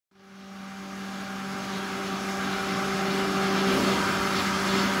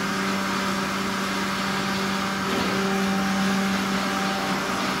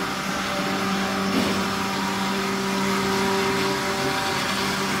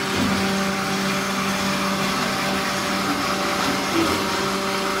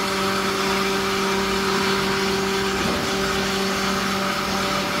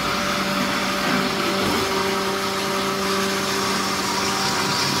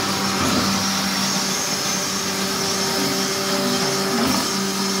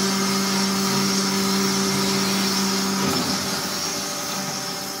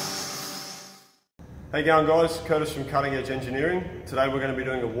How you going, guys? Curtis from Cutting Edge Engineering. Today we're going to be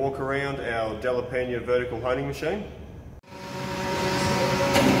doing a walk around our Delapena Vertical Honing machine.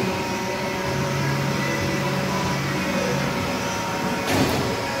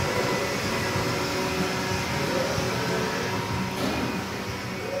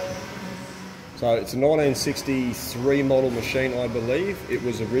 So it's a 1963 model machine, I believe. It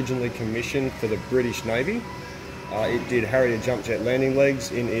was originally commissioned for the British Navy. It did Harrier jump jet landing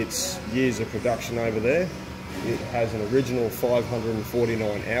legs in its years of production over there. It has an original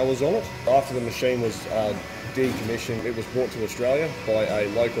 549 hours on it. After the machine was decommissioned, it was brought to Australia by a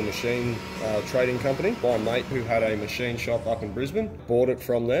local machine trading company. My mate, who had a machine shop up in Brisbane, bought it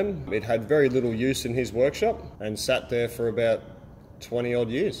from them. It had very little use in his workshop and sat there for about 20 odd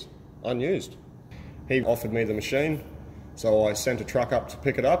years, unused. He offered me the machine, so I sent a truck up to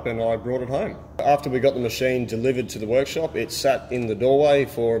pick it up and I brought it home. After we got the machine delivered to the workshop, it sat in the doorway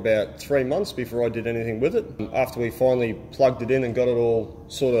for about 3 months before I did anything with it. After we finally plugged it in and got it all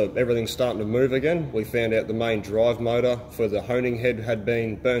everything starting to move again, we found out the main drive motor for the honing head had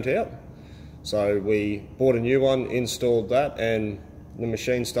been burnt out. So we bought a new one, installed that, and the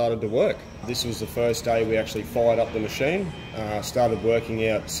machine started to work. This was the first day we actually fired up the machine, started working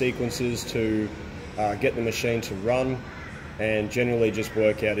out sequences to get the machine to run and generally just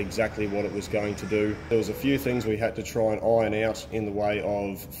work out exactly what it was going to do. There was a few things we had to try and iron out in the way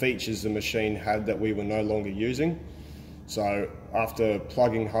of features the machine had that we were no longer using. So after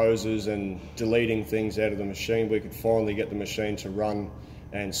plugging hoses and deleting things out of the machine, we could finally get the machine to run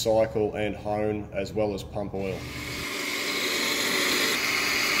and cycle and hone as well as pump oil.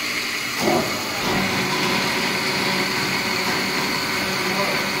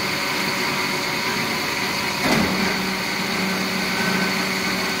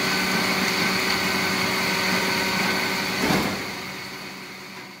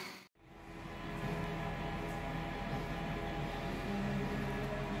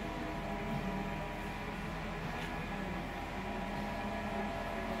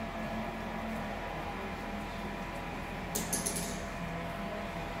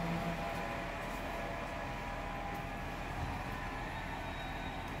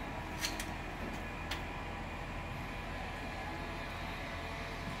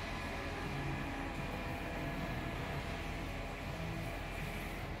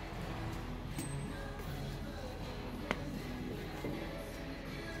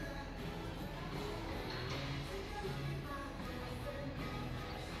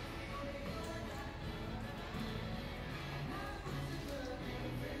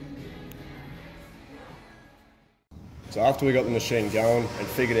 So after we got the machine going and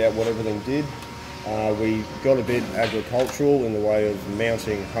figured out what everything did, we got a bit agricultural in the way of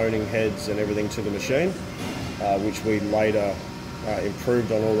mounting honing heads and everything to the machine, which we later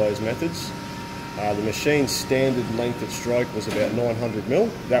improved on all those methods. The machine's standard length at stroke was about 900mm.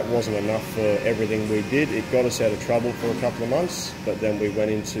 That wasn't enough for everything we did. It got us out of trouble for a couple of months, but then we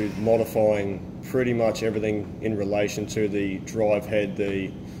went into modifying pretty much everything in relation to the drive head, the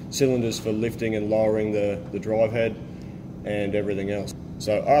cylinders for lifting and lowering the drive head, and everything else.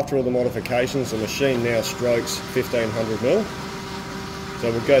 So after all the modifications, the machine now strokes 1500mm.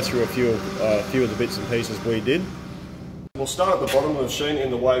 So we'll go through a few of the bits and pieces we did. We'll start at the bottom of the machine in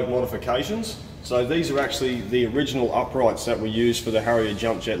the way of modifications. So these are actually the original uprights that we used for the Harrier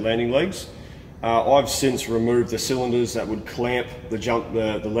jump jet landing legs. I've since removed the cylinders that would clamp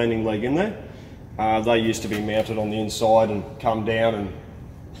the landing leg in there. They used to be mounted on the inside and come down and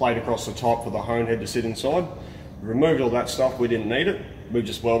played across the top for the hone head to sit inside. Removed all that stuff, we didn't need it. We've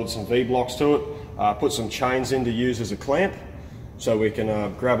just welded some V-blocks to it, put some chains in to use as a clamp so we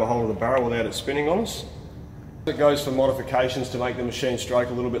can grab a hold of the barrel without it spinning on us. It goes for modifications to make the machine stroke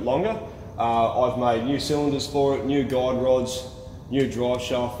a little bit longer. I've made new cylinders for it, new guide rods, new drive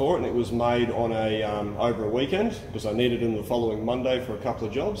shaft for it, and it was made on over a weekend because I needed it the following Monday for a couple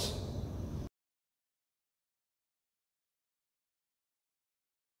of jobs.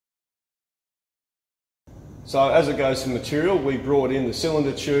 So as it goes to material, we brought in the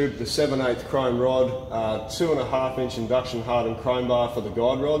cylinder tube, the 7/8 chrome rod, 2.5 inch induction hardened chrome bar for the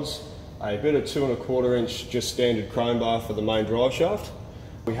guide rods, a bit of 2.25 inch just standard chrome bar for the main drive shaft.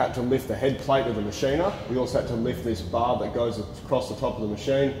 We had to lift the head plate of the machine up. We also had to lift this bar that goes across the top of the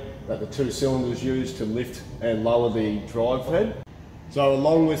machine that the two cylinders use to lift and lower the drive head. So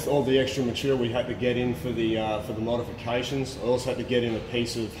along with all the extra material we had to get in for the modifications, I also had to get in a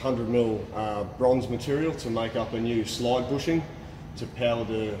piece of 100mm bronze material to make up a new slide bushing to power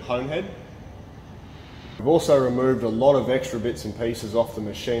the hone head. We've also removed a lot of extra bits and pieces off the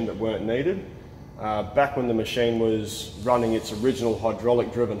machine that weren't needed. Back when the machine was running its original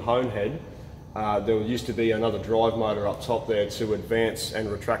hydraulic driven hone head, There used to be another drive motor up top there to advance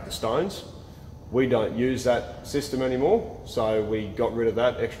and retract the stones. We don't use that system anymore, so we got rid of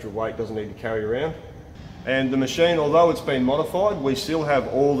that. Extra weight doesn't need to carry around. And the machine, although it's been modified, we still have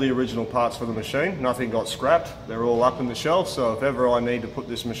all the original parts for the machine. Nothing got scrapped. They're all up in the shelf, so if ever I need to put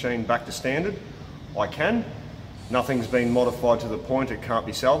this machine back to standard, I can. Nothing's been modified to the point it can't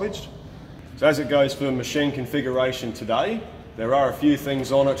be salvaged. So as it goes for machine configuration today, there are a few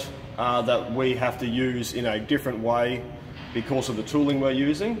things on it that we have to use in a different way because of the tooling we're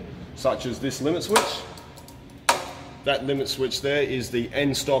using, such as this limit switch. That limit switch there is the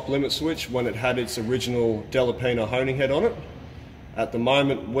end stop limit switch when it had its original Delapena honing head on it. At the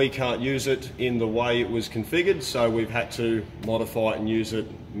moment we can't use it in the way it was configured, so we've had to modify it and use it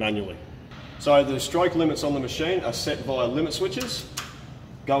manually. So the stroke limits on the machine are set via limit switches,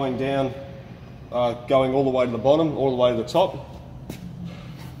 going down, going all the way to the bottom, all the way to the top.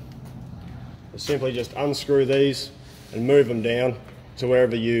 Simply just unscrew these and move them down to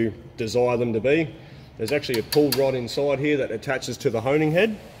wherever you desire them to be. There's actually a pull rod inside here that attaches to the honing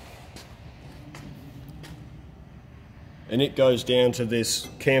head, and it goes down to this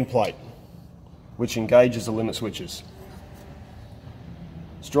cam plate which engages the limit switches.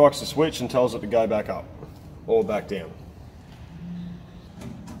 Strikes the switch and tells it to go back up or back down.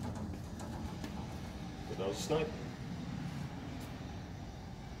 That was a snake.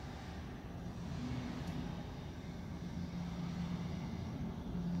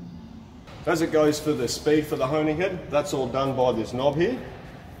 As it goes for the speed for the honing head, that's all done by this knob here.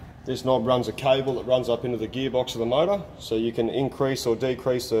 This knob runs a cable that runs up into the gearbox of the motor, so you can increase or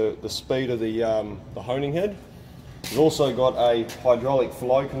decrease the speed of the honing head. We've also got a hydraulic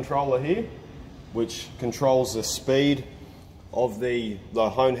flow controller here, which controls the speed of the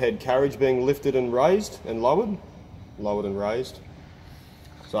hone head carriage being lifted and raised and lowered and raised.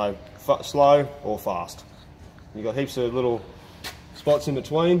 So slow or fast. You've got heaps of little spots in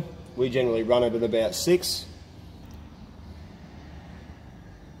between. We generally run it at about 6.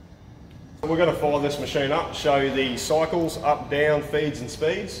 We're going to fire this machine up, show you the cycles, up, down, feeds and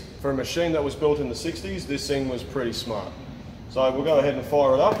speeds. For a machine that was built in the 60s, this thing was pretty smart. So we'll go ahead and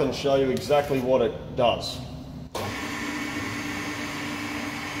fire it up and show you exactly what it does.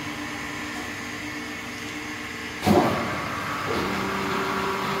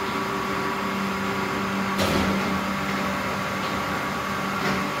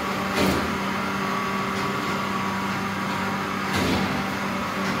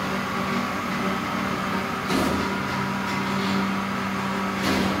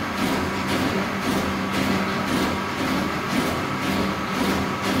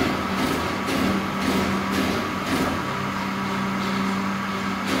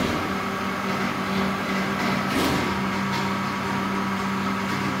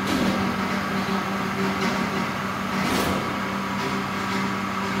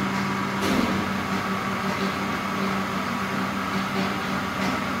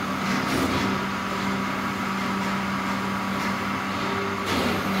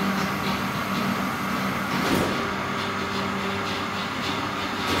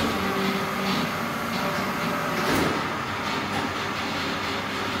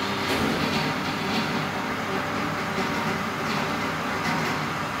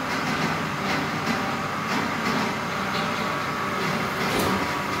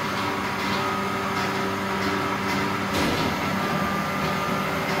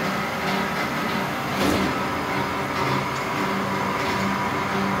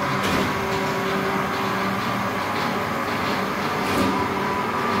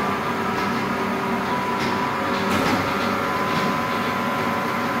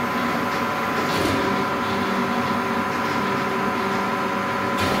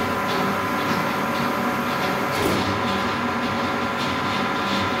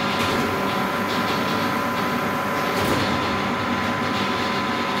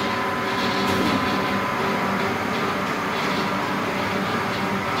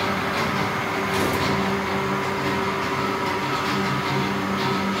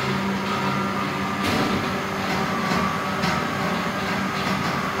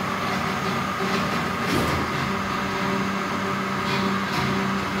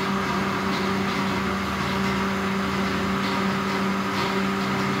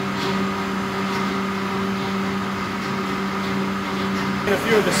 A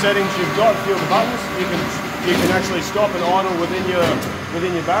few of the settings you've got, a few of the buttons, you can actually stop and idle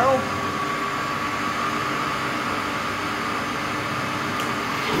within your barrel.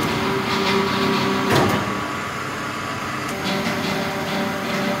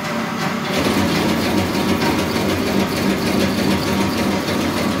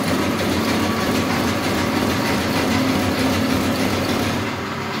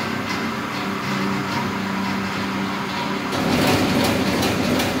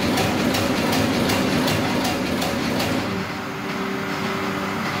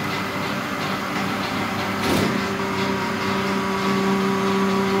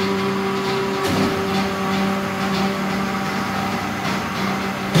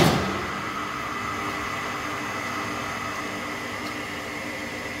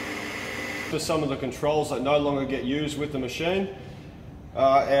 some of the controls that no longer get used with the machine.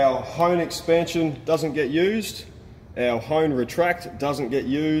 Our hone expansion doesn't get used, our hone retract doesn't get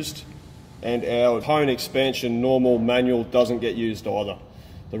used, and our hone expansion normal manual doesn't get used either.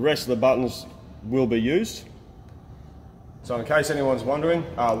 The rest of the buttons will be used. So in case anyone's wondering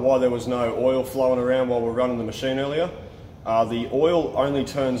why there was no oil flowing around while we're running the machine earlier, the oil only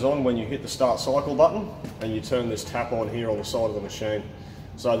turns on when you hit the start cycle button and you turn this tap on here on the side of the machine.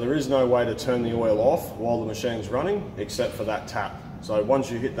 So there is no way to turn the oil off while the machine's running except for that tap. So once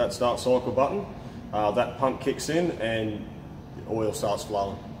you hit that start cycle button, that pump kicks in and the oil starts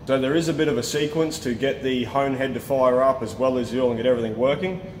flowing. So there is a bit of a sequence to get the hone head to fire up as well as the oil and get everything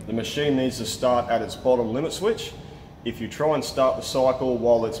working. The machine needs to start at its bottom limit switch. If you try and start the cycle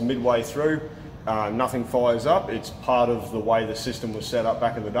while it's midway through, nothing fires up. It's part of the way the system was set up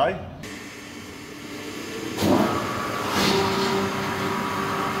back in the day.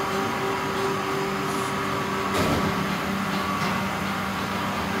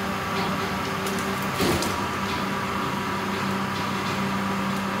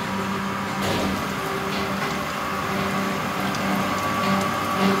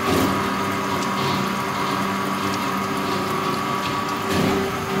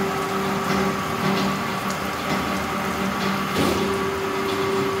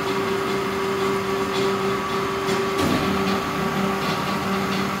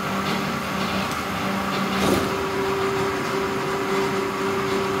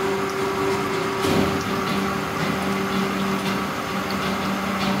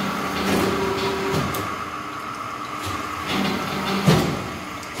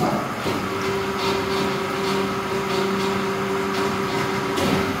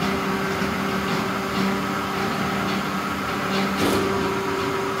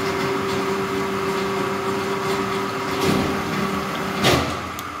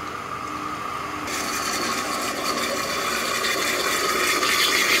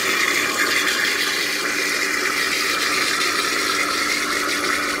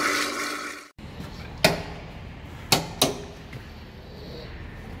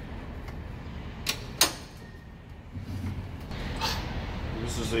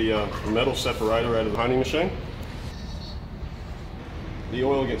 This is the metal separator out of the honing machine. The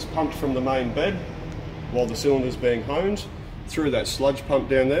oil gets pumped from the main bed while the cylinder's being honed through that sludge pump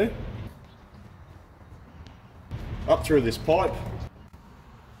down there, up through this pipe,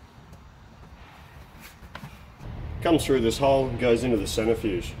 comes through this hole and goes into the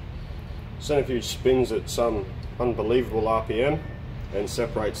centrifuge. Centrifuge spins at some unbelievable RPM and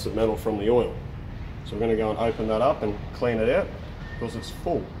separates the metal from the oil. So we're going to go and open that up and clean it out because it's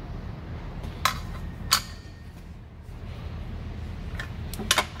full.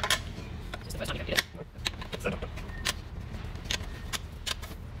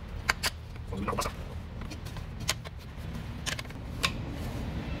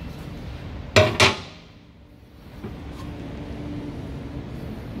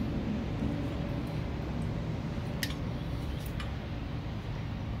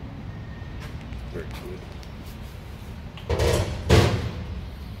 Very good.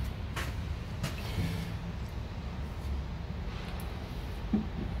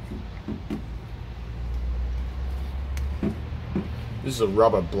 This is a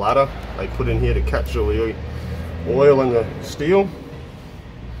rubber bladder they put in here to capture the oil in the steel.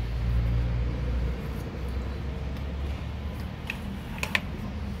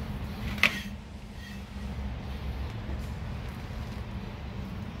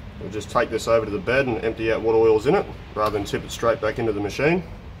 We'll just take this over to the bed and empty out what oil's in it rather than tip it straight back into the machine.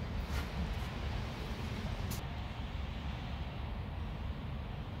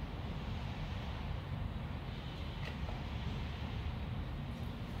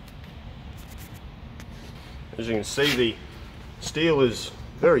 As you can see, the steel is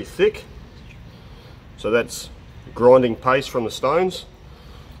very thick, so that's grinding paste from the stones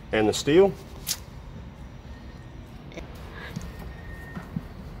and the steel.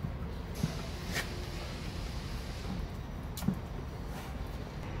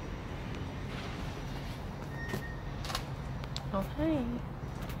 Oh, hey.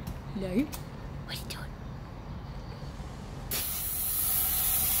 Hello? What are you doing?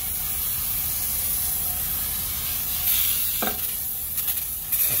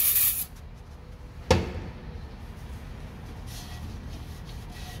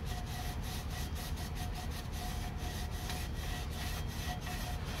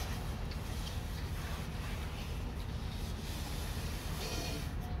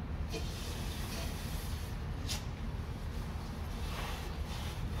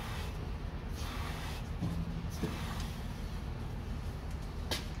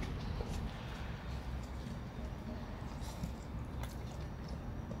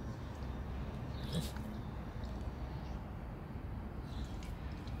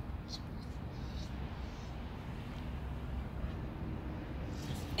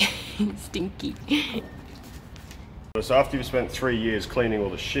 Stinky. So after you've spent 3 years cleaning all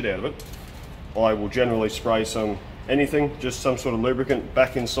the shit out of it, I will generally spray anything, just some sort of lubricant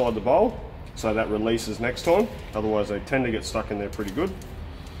back inside the bowl, so that releases next time. Otherwise they tend to get stuck in there pretty good.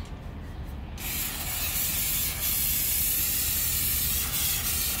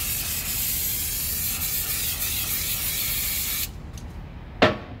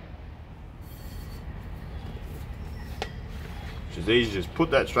 Which is easy, just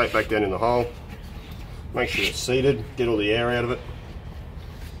put that straight back down in the hole. Make sure it's seated, get all the air out of it.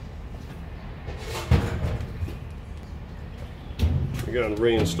 We go and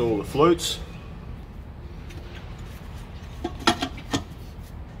reinstall the flutes.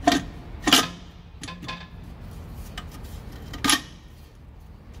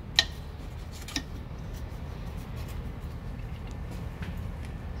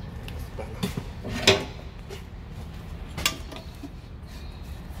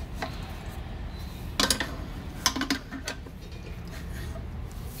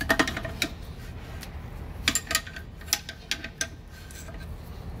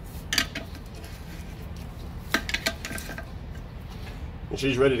 And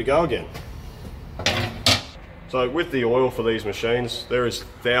she's ready to go again. So with the oil for these machines, there is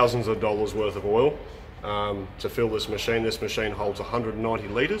thousands of dollars worth of oil to fill this machine. This machine holds 190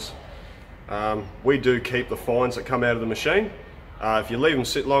 litres. We do keep the fines that come out of the machine. If you leave them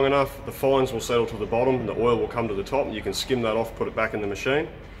sit long enough, the fines will settle to the bottom and the oil will come to the top. You can skim that off, put it back in the machine.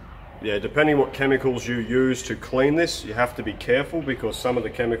 Yeah, depending what chemicals you use to clean this, you have to be careful because some of the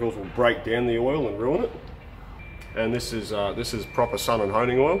chemicals will break down the oil and ruin it. And this is proper Sunnen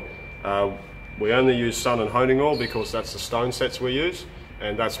honing oil. We only use Sunnen honing oil because that's the stone sets we use,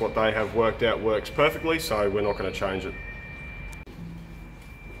 and that's what they have worked out works perfectly, so we're not going to change it.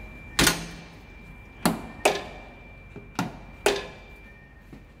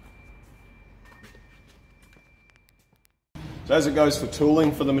 So as it goes for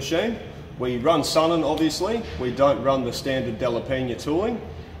tooling for the machine, we run Sunnen obviously. We don't run the standard Delapena tooling.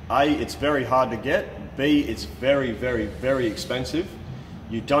 A, it's very hard to get. B, it's very, very, very expensive.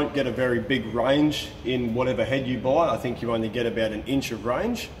 You don't get a very big range in whatever head you buy. I think you only get about 1 inch of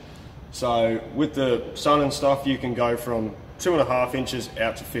range. So with the Sunnen stuff, you can go from 2.5 inches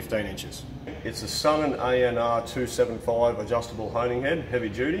out to 15 inches. It's a Sunnen ANR-275 adjustable honing head, heavy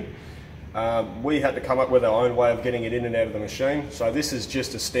duty. We had to come up with our own way of getting it in and out of the machine. So this is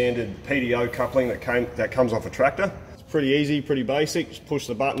just a standard PDO coupling that comes off a tractor. It's pretty easy, pretty basic. Just push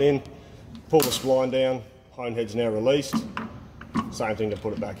the button in, pull the spline down, hone head's now released. Same thing to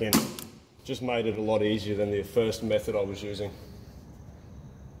put it back in. Just made it a lot easier than the first method I was using.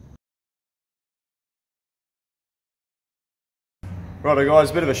 Righto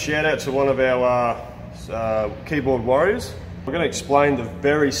guys, a bit of a shout out to one of our keyboard warriors. We're going to explain the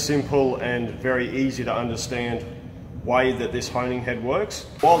very simple and very easy to understand way that this honing head works.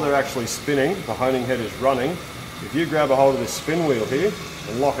 While they're actually spinning, the honing head is running. If you grab a hold of this spin wheel here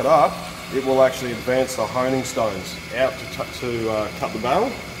and lock it up, it will actually advance the honing stones out to cut the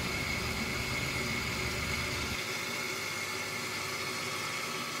barrel.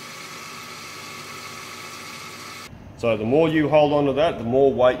 So the more you hold on to that, the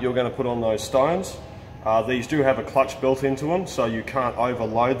more weight you're going to put on those stones. These do have a clutch built into them, so you can't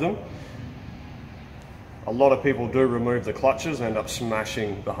overload them. A lot of people do remove the clutches and end up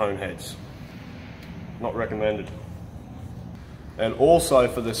smashing the hone heads. Not recommended. And also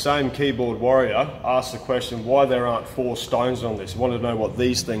for the same keyboard warrior, asked the question why there aren't 4 stones on this. Wanted to know what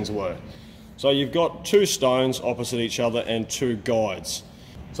these things were. So you've got 2 stones opposite each other and 2 guides.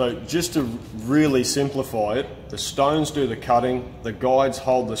 So just to really simplify it, the stones do the cutting, the guides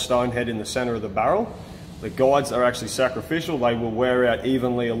hold the stone head in the center of the barrel. The guides are actually sacrificial, they will wear out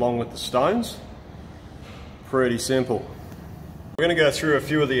evenly along with the stones. Pretty simple. We're going to go through a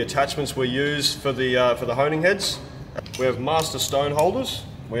few of the attachments we use for the honing heads. We have master stone holders.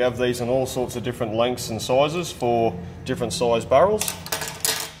 We have these in all sorts of different lengths and sizes for different size barrels.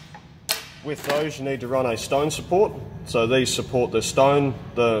 With those you need to run a stone support. So these support the stone,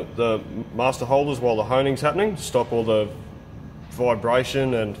 the master holders while the honing's happening, to stop all the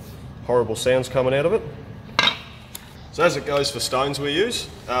vibration and horrible sounds coming out of it. So as it goes for stones we use,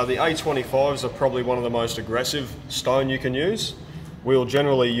 the A25s are probably one of the most aggressive stone you can use. We'll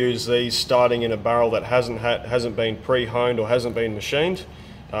generally use these starting in a barrel that hasn't been pre-honed or hasn't been machined.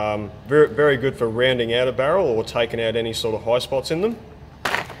 Very good for rounding out a barrel or taking out any sort of high spots in them.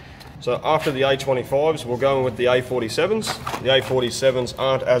 So after the A25s, we'll go in with the A47s. The A47s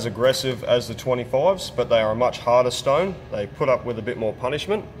aren't as aggressive as the 25s, but they are a much harder stone. They put up with a bit more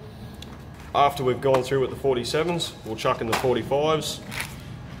punishment. After we've gone through with the 47s, we'll chuck in the 45s.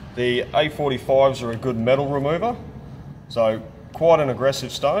 The A45s are a good metal remover, so quite an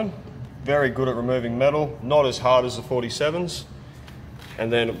aggressive stone, very good at removing metal, not as hard as the 47s.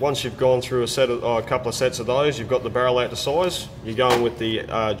 And then once you've gone through a couple of sets of those, you've got the barrel out to size, you're going with the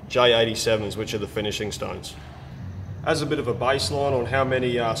J87s, which are the finishing stones. As a bit of a baseline on how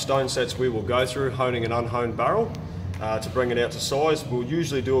many stone sets we will go through honing an unhoned barrel, to bring it out to size, we'll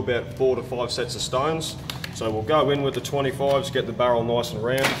usually do about 4 to 5 sets of stones. So we'll go in with the 25s, get the barrel nice and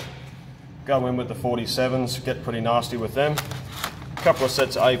round, go in with the 47s, get pretty nasty with them. A couple of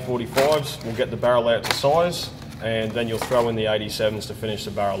sets of A45s, we'll get the barrel out to size, and then you'll throw in the 87s to finish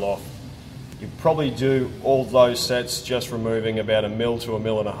the barrel off. You probably do all those sets just removing about 1 mil to 1.5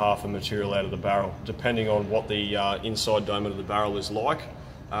 mil of material out of the barrel, depending on what the inside diameter of the barrel is like,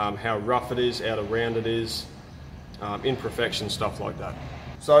 how rough it is, how round it is, imperfection, stuff like that.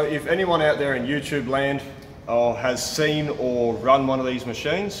 So if anyone out there in YouTube land has seen or run one of these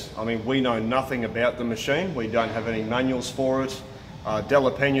machines, I mean, we know nothing about the machine, we don't have any manuals for it.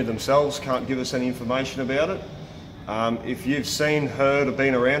 Delapena themselves can't give us any information about it. If you've seen, heard, or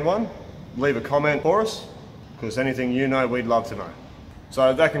been around one, leave a comment for us, because anything you know, we'd love to know.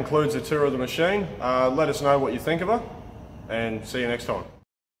 So that concludes the tour of the machine. Let us know what you think of it, and see you next time.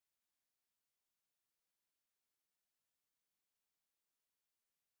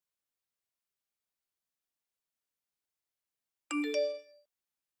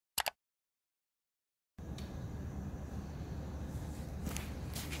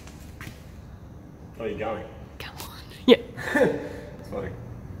 Where are you going? Come on. Yeah. It's funny.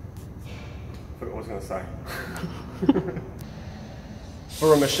 I forgot what I was going to say.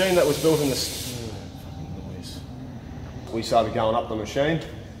 For a machine that was built in the... We started going up the machine.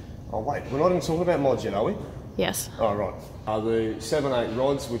 Oh wait, we're not even talking about mods yet, are we? Yes. Oh right. The 7/8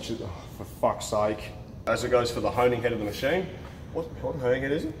 rods, which is, oh, for fuck's sake, as it goes for the honing head of the machine. What honing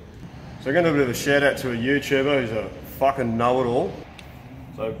head is it? So we're going to do a bit of a shout out to a YouTuber who's a fucking know-it-all.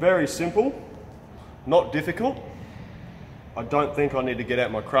 So very simple. Not difficult. I don't think I need to get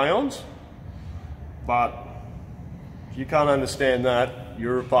out my crayons, but if you can't understand that,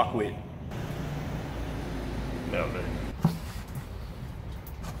 you're a fuckwit. Now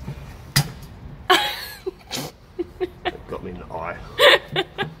That got me in the eye.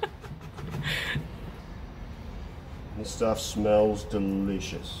 This stuff smells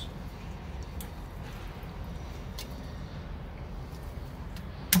delicious.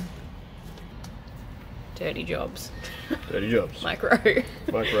 Dirty jobs. Dirty jobs. Micro.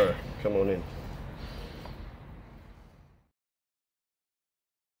 Micro, come on in.